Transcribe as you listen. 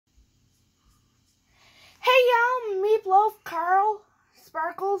Meeploaf, Carl,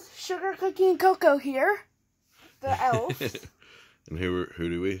 Sparkles, Sugar Cookie, and Coco here. The elves. And who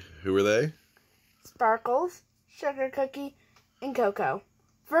are they? Sparkles, Sugar Cookie, and Coco.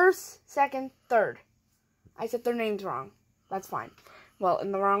 First, second, third. I said their names wrong. That's fine. Well,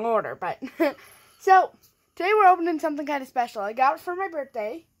 in the wrong order, but... So, today we're opening something kind of special. I got it for my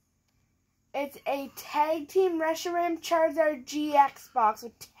birthday. It's a Tag Team Reshiram Charizard GX box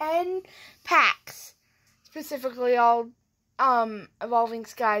with 10 packs. Specifically all Evolving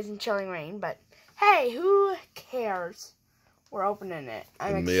Skies and Chilling Reign. But, hey, who cares? We're opening it.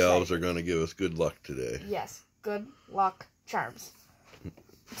 And the elves are going to give us good luck today. Yes, good luck charms.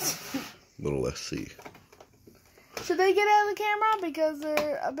 Little SC. Should they get out of the camera? Because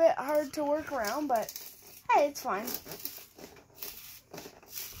they're a bit hard to work around, but hey, it's fine.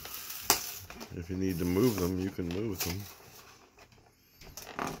 If you need to move them, you can move them.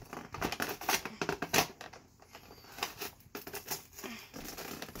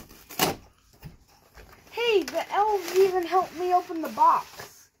 Hey, the elves even helped me open the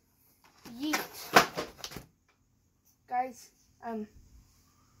box. Yeet. Guys,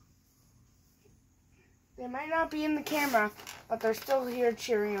 they might not be in the camera, but they're still here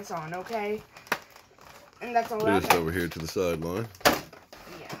cheering us on, okay? And that's all They're just over here to the sideline.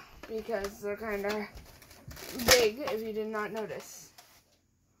 Yeah, because they're kind of big, if you did not notice.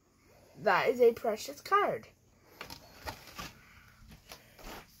 That is a precious card.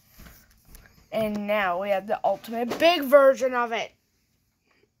 And now we have the ultimate big version of it.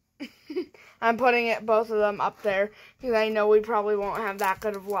 I'm putting both of them up there because I know we probably won't have that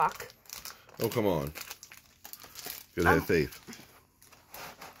good of luck. Oh, come on. Good have faith.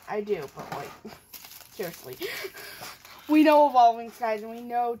 I do, but like, seriously. We know Evolving Skies and we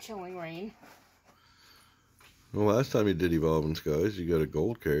know Chilling Reign. Well, last time you did Evolving Skies, you got a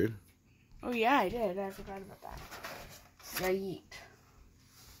gold card. Oh yeah, I did. I forgot about that. Yeet.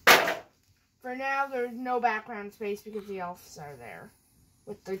 For now, there's no background space because the elves are there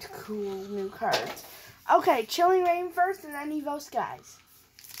with the cool new cards. Okay, Chilling Reign first and then Evo Skies.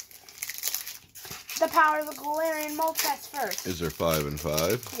 The power of the Galarian Moltres first. Is there 5 and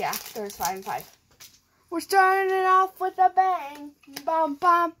 5? Yeah, there's 5 and 5. We're starting it off with a bang. Bum,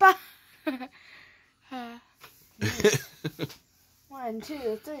 bum, bum. 1,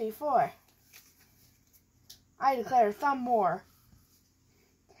 2, 3, 4. I declare some more.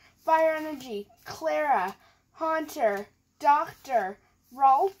 Fire Energy, Clara, Haunter, Doctor,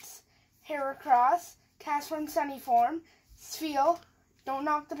 Ralts, Heracross, Castform Sunny Form, Spheal, Don't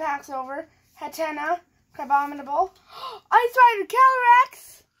Knock the Packs Over, Hatena, Crabominable, Ice Rider,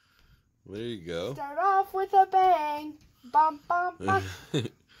 Calyrex! There you go. Start off with a bang. Bum, bum, bum.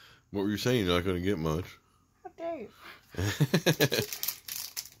 What were you saying? You're not going to get much. How dare you?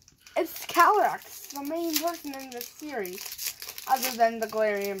 It's Calyrex, the main person in this series. Other than the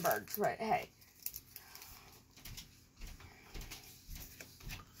Galarian birds, but hey.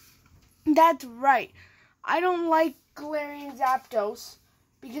 That's right. I don't like Galarian Zapdos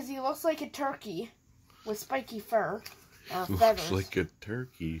because he looks like a turkey with spiky fur or feathers. Looks like a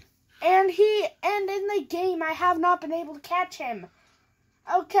turkey. And in the game I have not been able to catch him.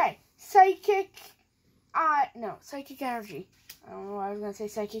 Okay, Psychic Energy. I don't know why I was gonna say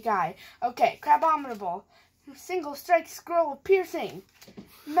Psychic Eye. Okay, Crabominable. Single Strike Scroll of Piercing.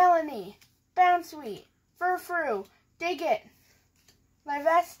 Melanie. Bounsweet. Furfrou. Dig It.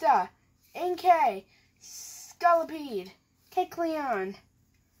 Livesta. Inkay. Scolipede. Kecleon.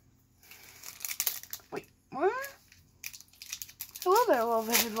 Wait, what? Hello there, low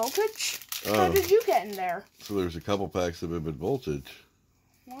vivid voltage. How did you get in there? So there's a couple packs of vivid voltage.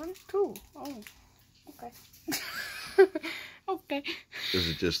 1, 2. Oh, okay. Okay. Is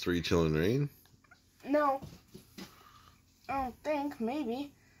it just 3 Chilling Reign? No. I don't think.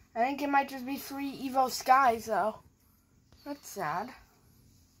 Maybe. I think it might just be 3 Evo Skies, though. That's sad.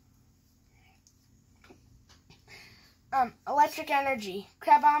 Electric Energy.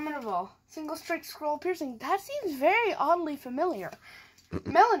 Crabominable. Single Strike Scroll Piercing. That seems very oddly familiar.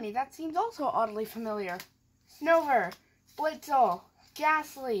 Melanie. That seems also oddly familiar. Snover. Blitzel.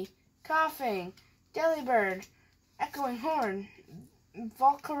 Ghastly. Coughing. Delibird. Echoing Horn.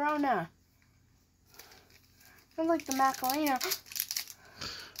 Volcarona. Sounds like the Macarena.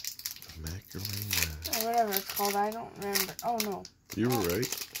 Macarena. Or whatever it's called. I don't remember. Oh, no. You were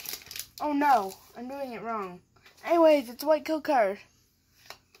right. Oh, no. I'm doing it wrong. Anyways, it's a white code card.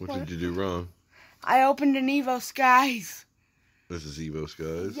 What did you do wrong? I opened an Evo Skies. This is Evo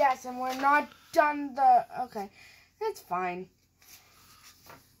Skies? Yes, and we're not done the... Okay. That's fine.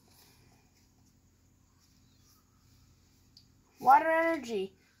 Water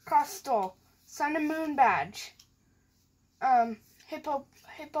Energy. Crustle. Sun and Moon Badge.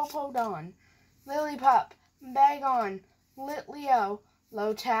 Hippopodon, Lillipup, Bagon, Litleo,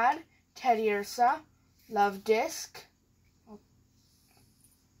 Lotad, Teddiursa, Love Disc.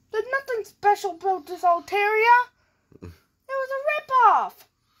 There's nothing special about this Altaria. It was a ripoff.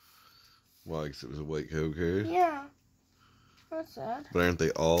 Why? Because it was a white code card? Yeah. That's sad. But aren't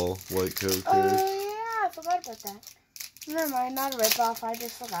they all white code cards? Yeah, I forgot about that. Never mind, not a ripoff. I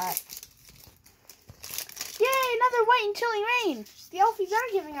just forgot. Yay, another white and chilling rain. The Elfies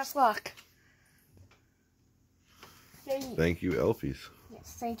are giving us luck. Yay. Thank you, Elfies.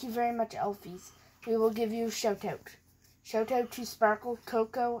 Yes, thank you very much, Elfies. We will give you a shout out. Shout out to Sparkle,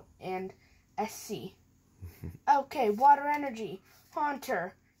 Coco, and SC. Okay, Water Energy,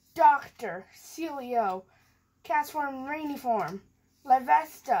 Haunter, Doctor, Celio, Castform, Rainiform,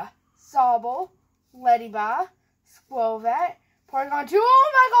 Lavesta, Sobble, Leddyba, Squovet, Porygon 2.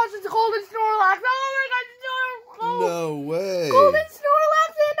 Oh my gosh, it's a Golden Snorlax. Oh my gosh, it's Snorlax. No way. Golden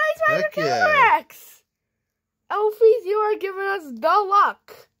Snorlax and Ice Rider Heck yeah. Calyrex. Elfies, you are giving us the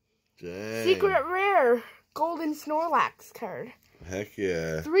luck. Dang. Secret rare Golden Snorlax card. Heck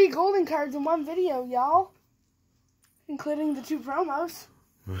yeah. 3 golden cards in one video, y'all. Including the 2 promos.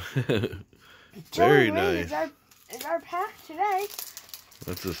 Very nice. Is our pack today.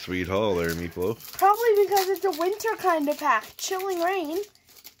 That's a sweet haul there, Meeploaf. Probably because it's a winter kind of pack. Chilling rain.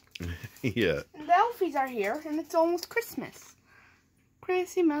 Yeah. And the Elfies are here, and it's almost Christmas.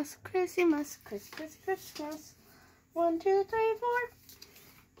 Christmas, Christmas, Christmas, Christmas. 1, 2, 3,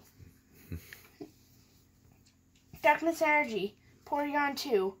 4. Darkness Energy, Porygon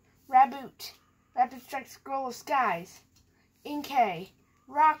 2, Raboot, Rapid Strike Scroll of Skies, Inkay,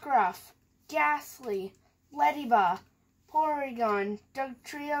 Rockruff, Ghastly, Leddyba, Porygon,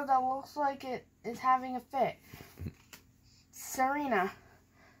 Dugtrio that looks like it is having a fit, Serena.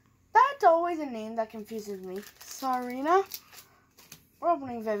 That's always a name that confuses me. Serena. We're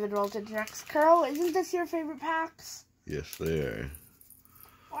opening Vivid Voltage next. Carl, isn't this your favorite packs? Yes, they are.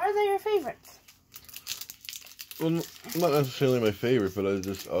 Why are they your favorites? Well, not necessarily my favorite, but I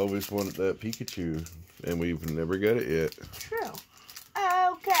just always wanted that Pikachu, and we've never got it yet. True.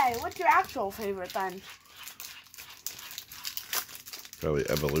 Okay, what's your actual favorite then? Probably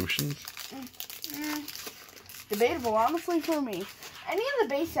Evolutions. Debatable, honestly, for me. Any of the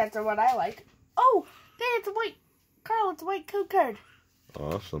base sets are what I like. Oh, dang, it's a white. Carl, it's a white code card.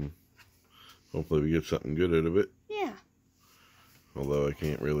 Awesome. Hopefully we get something good out of it. Yeah. Although I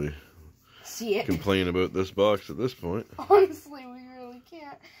can't really See it. complain about this box at this point. Honestly, we really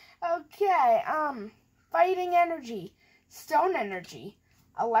can't. Okay, Fighting Energy, Stone Energy,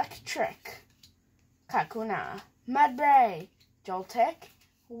 Electric, Kakuna, Mudbray, Joltik,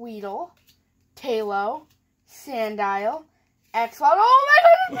 Weedle, Talo, Sandile, X-Cloud. Oh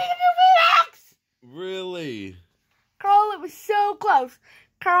my goodness, Pikachu VMAX! Really? Carl, it was so close.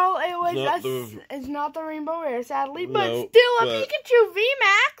 Carl, it was It's it's not the Rainbow Rare, sadly, but No, still a but- Pikachu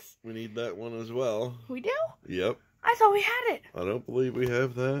VMAX. We need that one as well. We do? Yep. I thought we had it. I don't believe we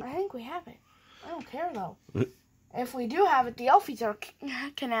have that. I think we have it. I don't care, though. If we do have it, the Elfies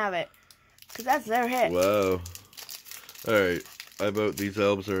can have it. Because that's their hit. Wow. Alright. I vote these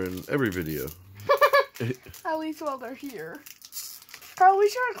elves are in every video. At least while they're here. Carl, we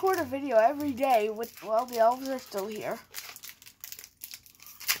should record a video every day while the elves are still here.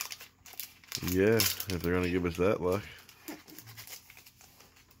 Yeah, if they're going to give us that luck.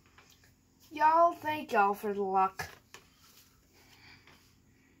 Y'all, thank y'all for the luck.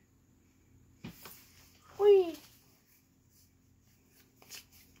 Whee!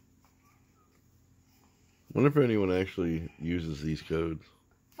 Wonder if anyone actually uses these codes.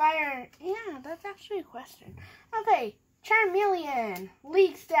 Fire. Yeah, that's actually a question. Okay. Charmeleon,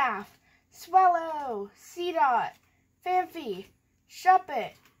 League Staff, Swallow, Seedot, Fanphy,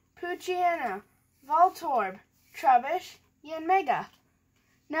 Shuppet, Poochyena, Voltorb, Trubbish, Yanmega.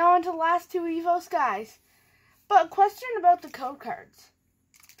 Now on to the last 2 Evo Skies. But a question about the code cards.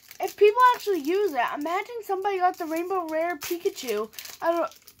 If people actually use it, imagine somebody got the Rainbow Rare Pikachu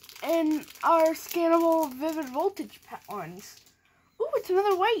in our scannable Vivid Voltage ones. Ooh, it's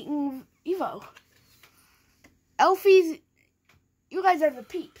another white in Evo. Elfies, you guys are the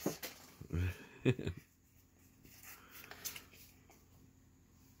peeps.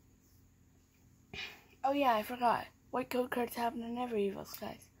 Oh yeah, I forgot. White code cards happen in every Evo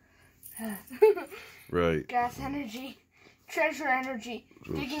Skies. Right. Gas Energy, Treasure Energy,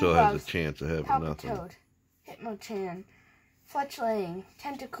 So it Digging still Bugs, has a chance of having nothing. Palpitoad, Hitmonchan, Fletchling,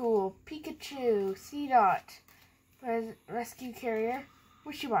 Tentacool, Pikachu, Seedot, Rescue Carrier,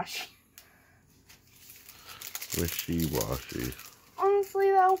 Wishy-Washy. Wishy-washy.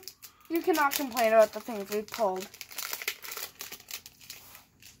 Honestly, though, you cannot complain about the things we pulled.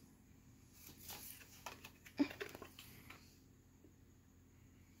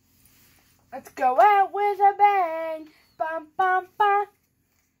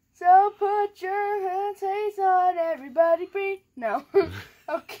 Put your hands on everybody breathe. No.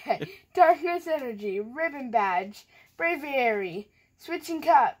 Okay. Darkness Energy, Ribbon Badge, Braviary, Switching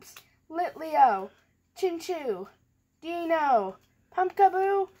Cups, Litleo, Chinchou, Dino,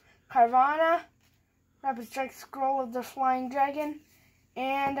 Pumpkaboo, Carvana, Rapid Strike Scroll of the Flying Dragon,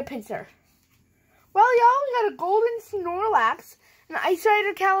 and a Pinsir. Well, y'all, we got a Golden Snorlax, an Ice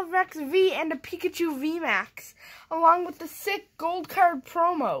Rider Calyrex V, and a Pikachu Vmax, along with the sick gold card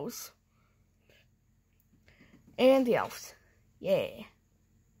promos. And the elves. Yeah.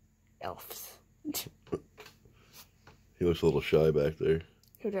 Elves. He looks a little shy back there.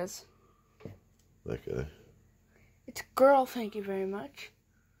 Who does? That guy. It's a girl, thank you very much.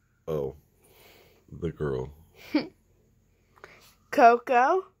 Oh. The girl.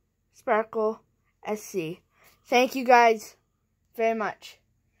 Coco, Sparkle, SC. Thank you guys very much.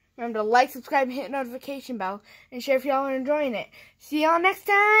 Remember to like, subscribe, and hit the notification bell, and share if y'all are enjoying it. See y'all next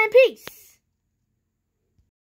time. Peace!